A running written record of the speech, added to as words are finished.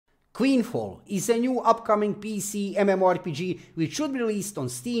Quinfall is a new upcoming PC MMORPG which should be released on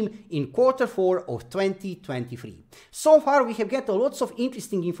Steam in Q4 of 2023. So far we have got lots of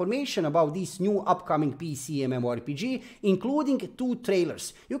interesting information about this new upcoming PC MMORPG, including 2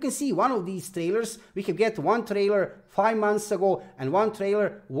 trailers. You can see one of these trailers. We have got one trailer 5 months ago and one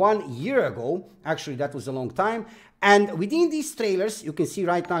trailer 1 year ago. Actually, that was a long time. And within these trailers, you can see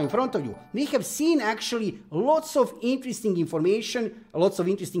right now in front of you, we have seen actually lots of interesting information, lots of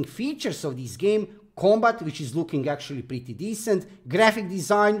interesting features of this game. Combat, which is looking actually pretty decent. Graphic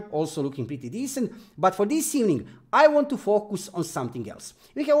design, also looking pretty decent. But for this evening, I want to focus on something else.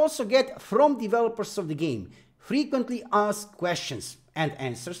 We can also get from developers of the game frequently asked questions and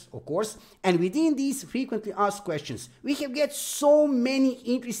answers, of course. And within these frequently asked questions, we have get so many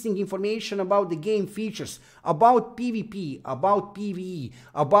interesting information about the game features, about PvP, about PvE,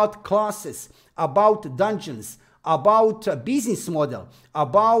 about classes, about dungeons, about business model,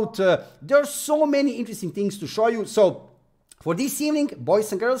 about there's so many interesting things to show you. So for this evening,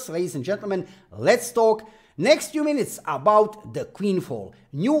 boys and girls, ladies and gentlemen, let's talk next few minutes about the Quinfall,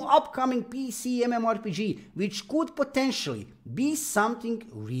 new upcoming PC MMORPG, which could potentially be something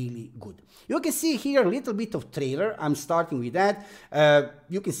really good. You can see here a little bit of trailer. I'm starting with that.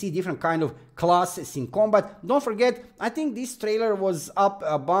 You can see different kind of classes in combat. Don't forget, I think this trailer was up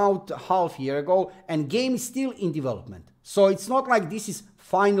about half a year ago and game is still in development. So it's not like this is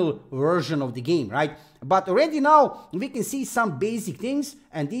final version of the game, right? But already now we can see some basic things,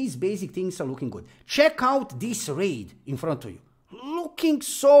 and these basic things are looking good. Check out this raid in front of you. Looking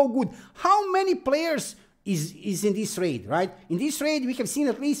so good. How many players is in this raid, right? In this raid we have seen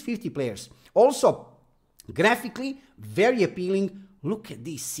at least 50 players. Also, graphically, very appealing. Look at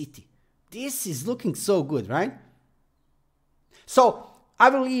this city. This is looking so good, right? So I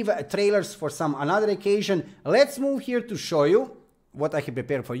will leave trailers for some another occasion. Let's move here to show you what I have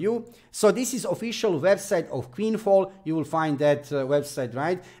prepared for you. So this is official website of Quinfall. You will find that website,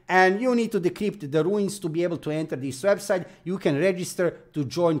 right? And you need to decrypt the ruins to be able to enter this website. You can register to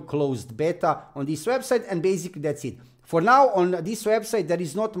join closed beta on this website, and basically that's it. For now, on this website, there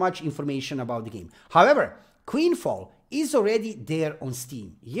is not much information about the game. However, Quinfall is already there on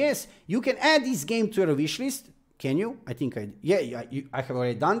Steam. Yes, you can add this game to your wish list. Can you? I think I have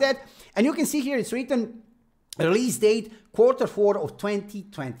already done that. And you can see here it's written release date Q4 of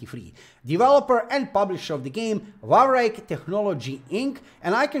 2023. Developer and publisher of the game, Vawraek Technology Inc.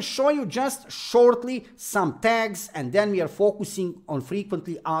 And I can show you just shortly some tags, and then we are focusing on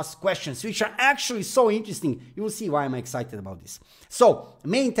frequently asked questions, which are actually so interesting. You will see why I'm excited about this. So,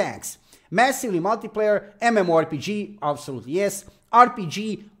 main tags: massively multiplayer, MMORPG, absolutely yes,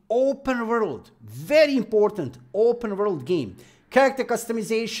 RPG, open world, very important, open world game. Character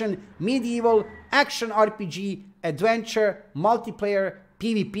customization, medieval, action RPG, adventure, multiplayer,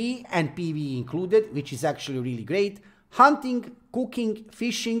 PvP and PvE included, which is actually really great. Hunting, cooking,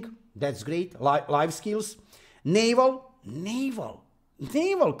 fishing, that's great. Life skills. Naval,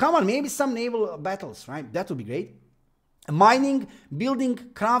 come on, maybe some naval battles, right? That would be great. Mining, building,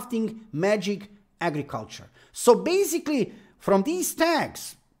 crafting, magic, agriculture. So basically, from these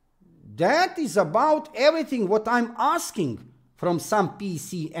tags, that is about everything what I'm asking from some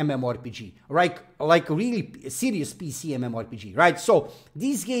PC MMORPG, like really serious PC MMORPG, right? So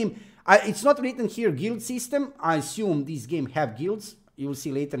this game, it's not written here guild system. I assume this game have guilds. You will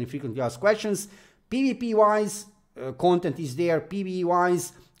see later in frequently asked questions. PvP wise, content is there. PvE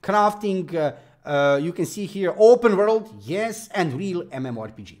wise, crafting, you can see here open world, yes, and real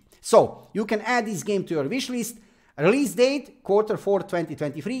MMORPG. So you can add this game to your wish list. Release date, Q4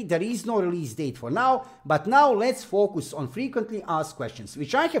 2023. There is no release date for now, but now let's focus on frequently asked questions,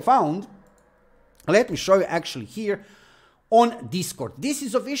 which I have found. Let me show you actually here on Discord. This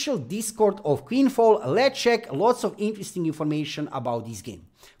is official Discord of Quinfall. Let's check lots of interesting information about this game.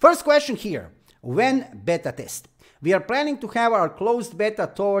 First question here: when beta test? We are planning to have our closed beta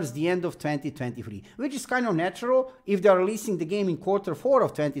towards the end of 2023, which is kind of natural. If they are releasing the game in Q4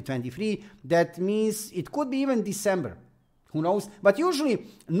 of 2023, that means it could be even December. Who knows? But usually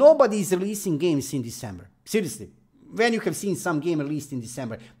nobody is releasing games in December. Seriously. When you have seen some game released in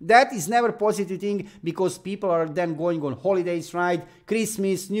December, that is never a positive thing, because people are then going on holidays, right?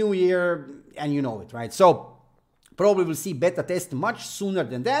 Christmas, New Year, and you know it, right? So probably we'll see beta test much sooner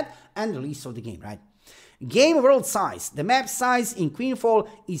than that and release of the game, right? Game world size. The map size in Quinfall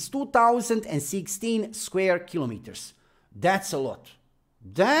is 2016 square kilometers. That's a lot.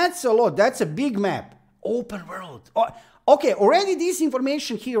 That's a lot. That's a big map. Open world. Oh, okay, already this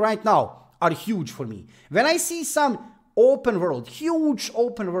information here right now are huge for me. When I see some open world, huge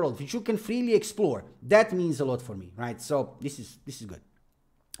open world, which you can freely explore, that means a lot for me, right? So this is good.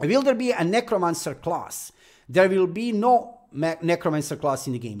 Will there be a necromancer class? There will be no necromancer class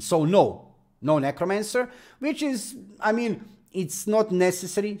in the game. So no necromancer, which is, I mean, it's not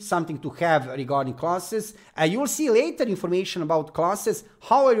necessary, something to have regarding classes. You'll see later information about classes.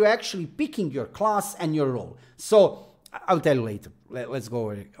 How are you actually picking your class and your role? So I'll tell you later. Let's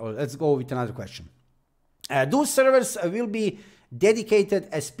go with another question. Those servers will be dedicated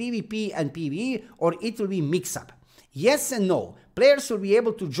as PvP and PvE, or it will be mix-up? Yes and no. Players will be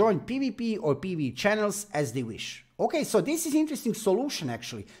able to join PvP or PVE channels as they wish. Okay, so this is interesting solution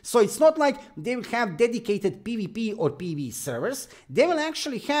actually. So it's not like they will have dedicated PvP or PvE servers. They will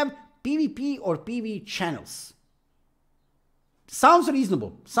actually have PvP or PvE channels. Sounds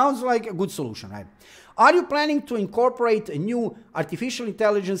reasonable. Sounds like a good solution, right? Are you planning to incorporate a new artificial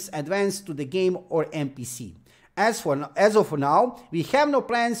intelligence advance to the game or NPC? As of now, we have no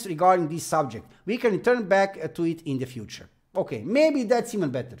plans regarding this subject. We can return back to it in the future. Okay, maybe that's even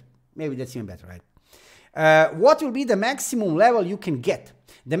better. Maybe that's even better, right? What will be the maximum level you can get?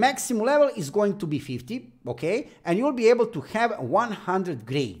 The maximum level is going to be 50, okay? And you'll be able to have 100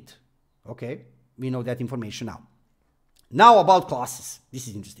 grade. Okay, we know that information now. Now about classes. This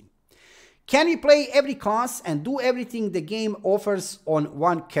is interesting. Can we play every class and do everything the game offers on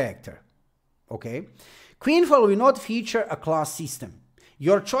one character? Okay. Quinfall will not feature a class system.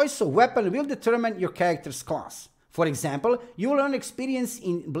 Your choice of weapon will determine your character's class. For example, you will earn experience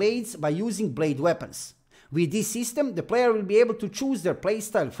in blades by using blade weapons. With this system, the player will be able to choose their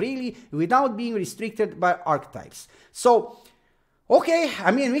playstyle freely without being restricted by archetypes. So, okay, I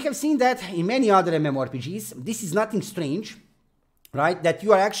mean, we have seen that in many other MMORPGs. This is nothing strange, right? That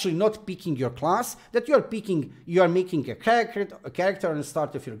you are actually not picking your class, that you are making a character on the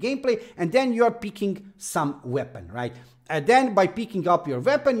start of your gameplay, and then you are picking some weapon, right? And then by picking up your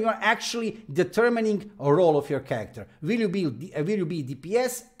weapon, you are actually determining a role of your character. Will you be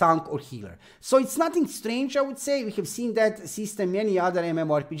DPS, tank, or healer? So it's nothing strange, I would say. We have seen that system in many other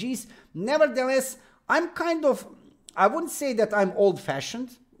MMORPGs. Nevertheless, I wouldn't say that I'm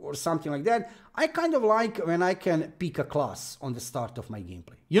old-fashioned or something like that. I kind of like when I can pick a class on the start of my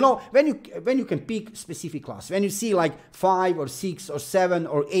gameplay. You know, when you can pick specific class, when you see like 5 or 6 or 7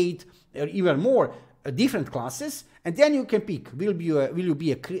 or 8 or even more different classes, and then you can pick, will you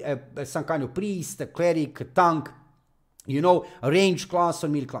be some kind of priest, a cleric, a tank, you know, a range class or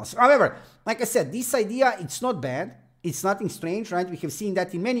melee class. However, like I said, this idea, it's not bad. It's nothing strange, right? We have seen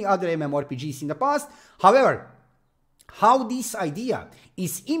that in many other MMORPGs in the past. However, how this idea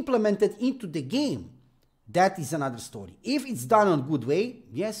is implemented into the game, that is another story. If it's done on a good way,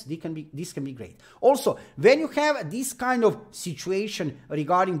 yes, this can be great. Also, when you have this kind of situation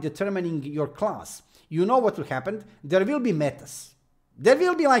regarding determining your class, you know what will happen? There will be metas. There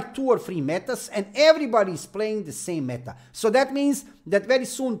will be like 2 or 3 metas, and everybody is playing the same meta. So that means that very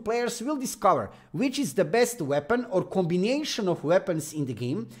soon players will discover which is the best weapon or combination of weapons in the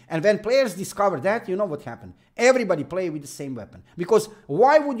game. And when players discover that, you know what happened? Everybody play with the same weapon. Because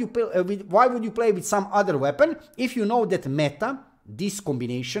why would you play with some other weapon if you know that meta, this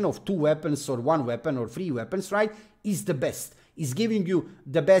combination of 2 weapons or 1 weapon or 3 weapons, right, is the best, is giving you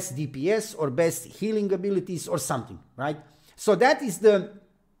the best DPS or best healing abilities or something, right? So that is the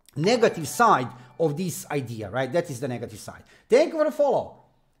negative side of this idea, right? That is the negative side. Thank you for the follow.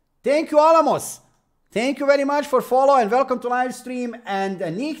 Thank you, Alamos. Thank you very much for follow and welcome to live stream. And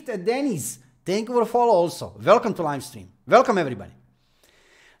Nicht Dennis, thank you for follow also. Welcome to live stream. Welcome everybody.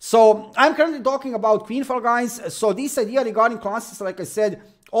 So I'm currently talking about Quinfall, guys. So this idea regarding classes, like I said,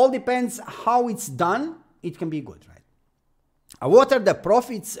 all depends how it's done. It can be good, right? What are the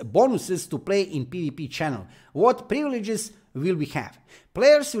profits, bonuses to play in PvP channel? What privileges will we have?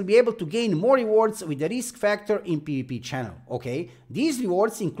 Players will be able to gain more rewards with the risk factor in PvP channel. Okay, these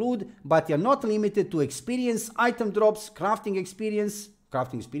rewards include, but they are not limited to experience, item drops, crafting experience.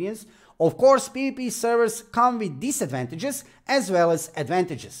 Of course, PvP servers come with disadvantages as well as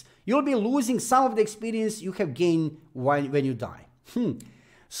advantages. You'll be losing some of the experience you have gained when you die.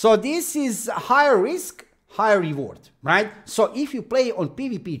 So this is higher risk, higher reward, right? So if you play on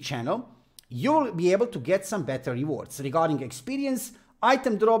PvP channel, you'll be able to get some better rewards regarding experience,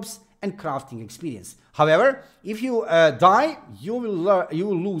 item drops, and crafting experience. However, if you die, you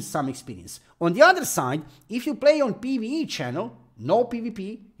will lose some experience. On the other side, if you play on PvE channel, no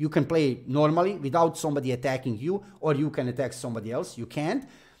PvP, you can play normally without somebody attacking you, or you can attack somebody else, you can't.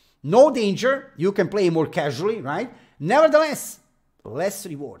 No danger, you can play more casually, right? Nevertheless, less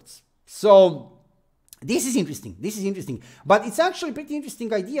rewards. So this is interesting, but it's actually a pretty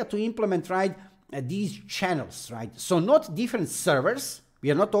interesting idea to implement, right, these channels, right? So not different servers, We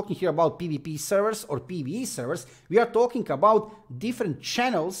are not talking here about PvP servers or PvE servers. We are talking about different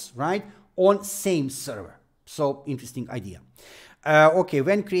channels, right, on same server. So interesting idea. Okay,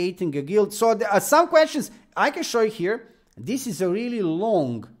 when creating a guild. So there are some questions I can show you here. This is a really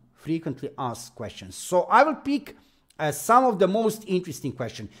long, frequently asked questions. So I will pick some of the most interesting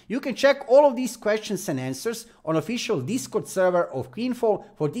questions. You can check all of these questions and answers on official Discord server of Quinfall.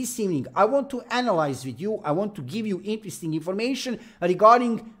 For this evening, I want to analyze with you. I want to give you interesting information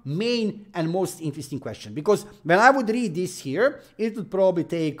regarding main and most interesting question. Because when I would read this here, it would probably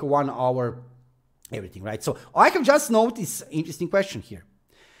take 1 hour, everything, right? So I have just noticed interesting question here.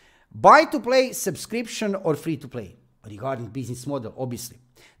 Buy to play, subscription, or free to play? Regarding business model, obviously.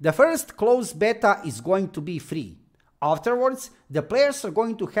 The first closed beta is going to be free. Afterwards, the players are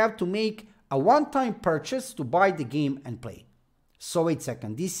going to have to make a one-time purchase to buy the game and play. So wait a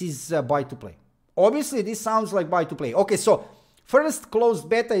second, this is buy to play. Obviously, this sounds like buy to play. Okay, so first closed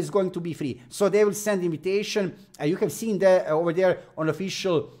beta is going to be free. So they will send invitation. You have seen that over there on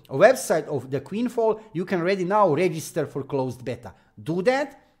official website of the Quinfall. You can already now register for closed beta. Do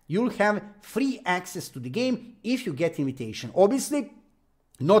that. You'll have free access to the game if you get invitation. Obviously,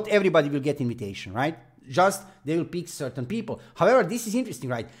 not everybody will get invitation, right? Just they will pick certain people. However, this is interesting,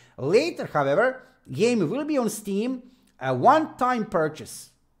 right? Later, however, game will be on Steam, a one-time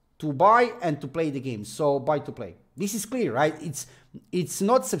purchase to buy and to play the game. So buy to play. This is clear, right? It's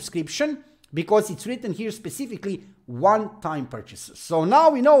not subscription because it's written here specifically one-time purchase. So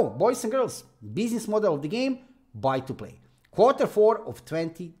now we know, boys and girls, business model of the game, buy to play. Q4 of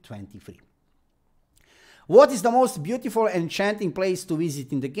 2023. What is the most beautiful and enchanting place to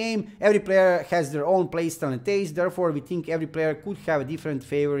visit in the game? Every player has their own playstyle and taste. Therefore, we think every player could have a different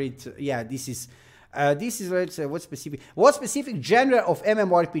favorite. Yeah, this is let's say what specific genre of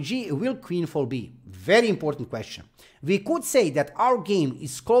MMORPG will Quinfall be? Very important question. We could say that our game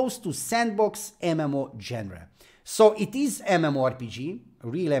is close to sandbox MMO genre. So it is MMORPG,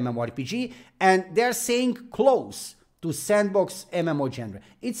 real MMORPG, and they're saying close to sandbox MMO genre.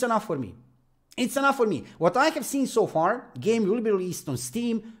 It's enough for me. It's enough for me. What I have seen so far, game will be released on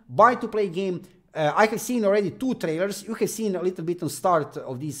Steam, buy to play game. I have seen already 2 trailers. You have seen a little bit on start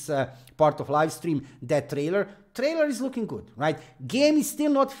of this part of live stream, that trailer. Trailer is looking good, right? Game is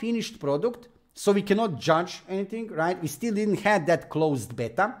still not finished product, so we cannot judge anything, right? We still didn't have that closed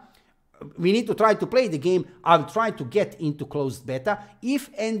beta. We need to try to play the game. I'll try to get into closed beta.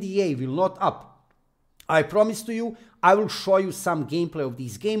 If NDA will not up, I promise to you, I will show you some gameplay of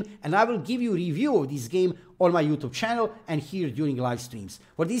this game and I will give you a review of this game on my YouTube channel and here during live streams.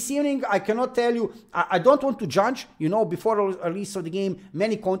 For this evening, I cannot tell you, I don't want to judge, you know, before release of the game.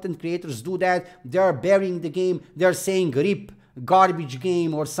 Many content creators do that. They are burying the game. They are saying rip, garbage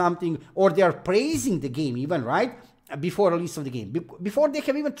game or something, or they are praising the game even, right? Before release of the game, before they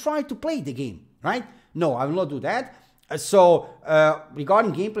have even tried to play the game, right? No, I will not do that. So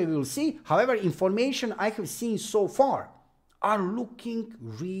regarding gameplay, we will see. However, information I have seen so far are looking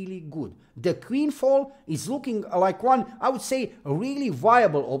really good. The Quinfall is looking like one, I would say, a really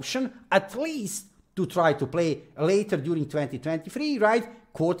viable option, at least to try to play later during 2023, right?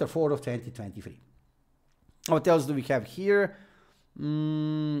 Q4 of 2023. What else do we have here?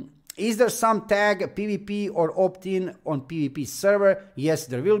 Is there some tag PvP or opt-in on PvP server? Yes,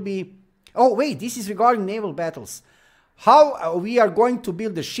 there will be. Oh, wait, this is regarding Naval Battles. How we are going to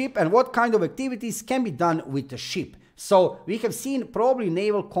build the ship and what kind of activities can be done with the ship. So we have seen probably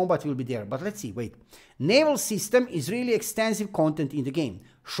naval combat will be there, but let's see, wait. Naval system is really extensive content in the game.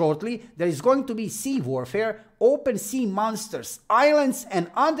 Shortly, there is going to be sea warfare, open sea monsters, islands and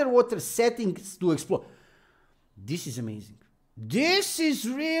underwater settings to explore. This is amazing. This is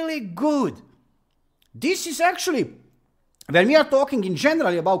really good. This is actually, when we are talking in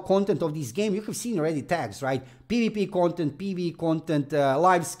general about content of this game, you have seen already tags, right? PvP content, PvE content,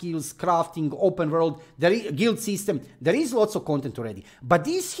 life skills, crafting, open world, guild system. There is lots of content already. But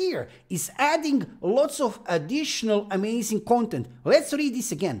this here is adding lots of additional amazing content. Let's read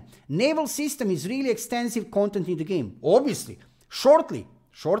this again. Naval system is really extensive content in the game. Obviously, shortly,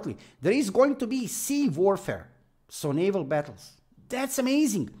 there is going to be sea warfare. So naval battles. That's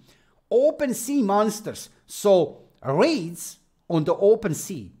amazing. Open sea monsters. So raids on the open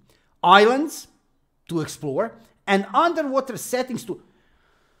sea, islands to explore, and underwater settings to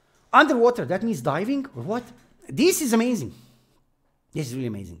underwater. That means diving or what? This is amazing. This is really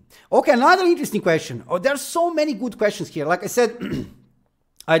amazing. Okay, another interesting question. Oh, there are so many good questions here. Like I said,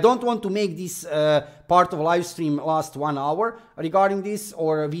 I don't want to make this part of a live stream last 1 hour regarding this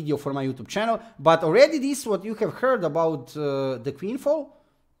or a video for my YouTube channel, but already this what you have heard about the Quinfall,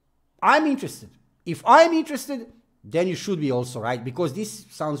 I'm interested. If I'm interested, then you should be also right, because this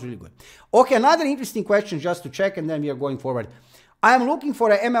sounds really good. Okay, another interesting question just to check, and then we are going forward. I am looking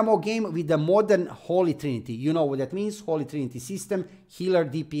for an MMO game with the modern Holy Trinity. You know what that means, Holy Trinity system, healer,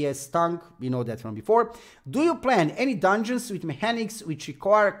 DPS, tank, we know that from before. Do you plan any dungeons with mechanics which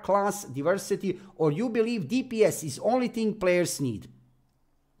require class diversity, or you believe DPS is only thing players need?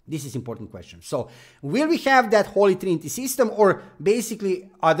 This is an important question. So, will we have that Holy Trinity system, or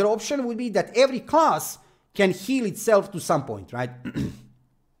basically other option would be that every class can heal itself to some point, right?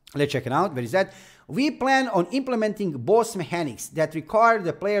 Let's check it out. Where is that? We plan on implementing boss mechanics that require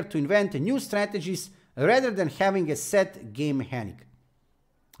the player to invent new strategies rather than having a set game mechanic.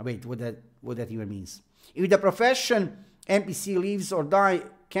 Wait, what that even means? If the profession NPC lives or die,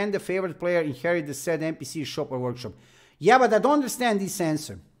 can the favorite player inherit the said NPC shop or workshop? Yeah, but I don't understand this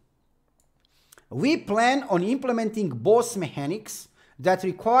answer. We plan on implementing boss mechanics that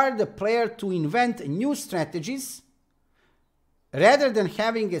require the player to invent new strategies rather than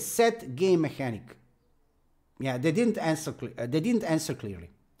having a set game mechanic. Yeah, they didn't answer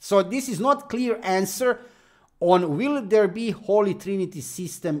clearly. So this is not clear answer on will there be Holy Trinity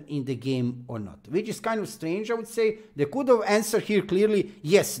system in the game or not, which is kind of strange, I would say. They could have answered here clearly,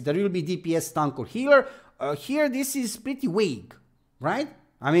 yes, there will be DPS, tank, or healer. Here, this is pretty vague, right?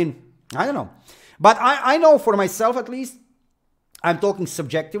 I mean, I don't know. But I know for myself, at least, I'm talking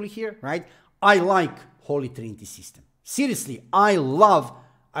subjectively here, right? I like Holy Trinity system. Seriously, I love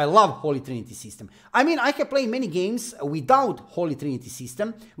Holy Trinity system. I mean, I can play many games without Holy Trinity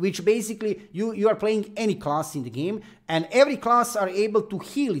system, which basically you are playing any class in the game, and every class are able to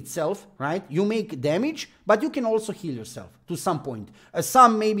heal itself, right? You make damage, but you can also heal yourself to some point.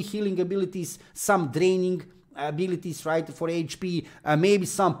 Some maybe healing abilities, some draining abilities, right, for HP, maybe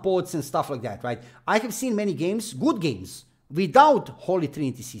some pods and stuff like that, right? I have seen many games, good games, without Holy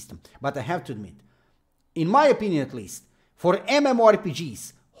Trinity system, but I have to admit, in my opinion at least, for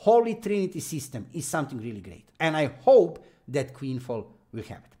MMORPGs, Holy Trinity system is something really great, and I hope that Quinfall will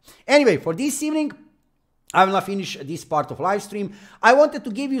have it. Anyway, for this evening, I will now finish this part of live stream. I wanted to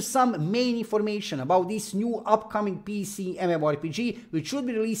give you some main information about this new upcoming PC MMORPG, which should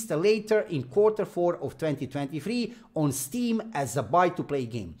be released later in Q4 of 2023 on Steam as a buy-to-play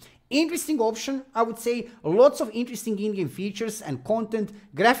game. Interesting option, I would say. Lots of interesting in-game features and content.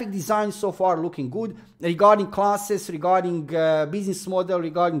 Graphic design so far looking good. Regarding classes, regarding business model,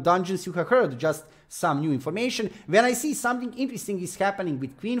 regarding dungeons, you have heard just some new information. When I see something interesting is happening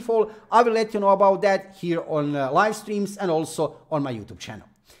with Quinfall, I will let you know about that here on live streams and also on my YouTube channel.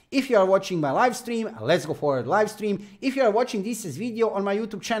 If you are watching my live stream, let's go forward live stream. If you are watching this as video on my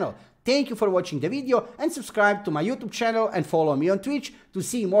YouTube channel, thank you for watching the video, and subscribe to my YouTube channel and follow me on Twitch to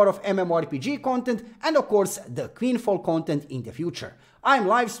see more of MMORPG content and of course the Quinfall content in the future. I'm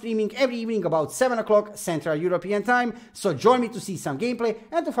live streaming every evening about 7 o'clock Central European Time, so join me to see some gameplay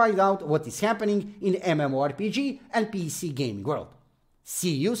and to find out what is happening in MMORPG and PC gaming world.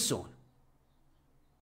 See you soon.